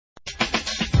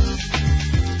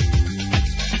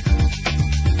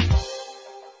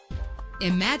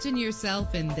Imagine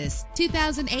yourself in this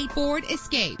 2008 Ford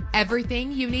Escape.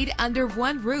 Everything you need under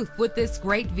one roof with this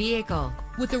great vehicle.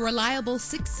 With a reliable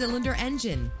 6-cylinder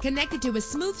engine connected to a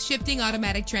smooth shifting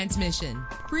automatic transmission,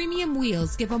 premium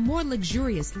wheels give a more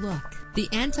luxurious look. The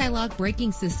anti-lock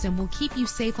braking system will keep you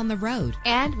safe on the road.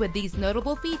 And with these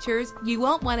notable features, you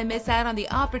won't want to miss out on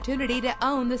the opportunity to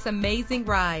own this amazing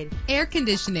ride. Air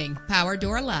conditioning, power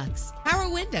door locks, power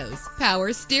windows,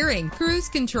 power steering, cruise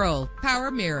control,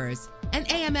 power mirrors, an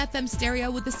AM/FM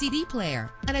stereo with a CD player,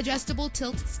 an adjustable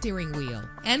tilt steering wheel.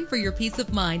 And for your peace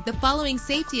of mind, the following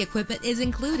safety equipment is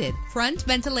included: front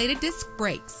ventilated disc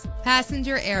brakes,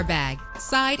 passenger airbag,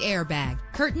 side airbag,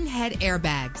 curtain head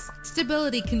airbags,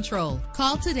 stability control.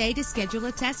 Call today to schedule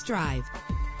a test drive.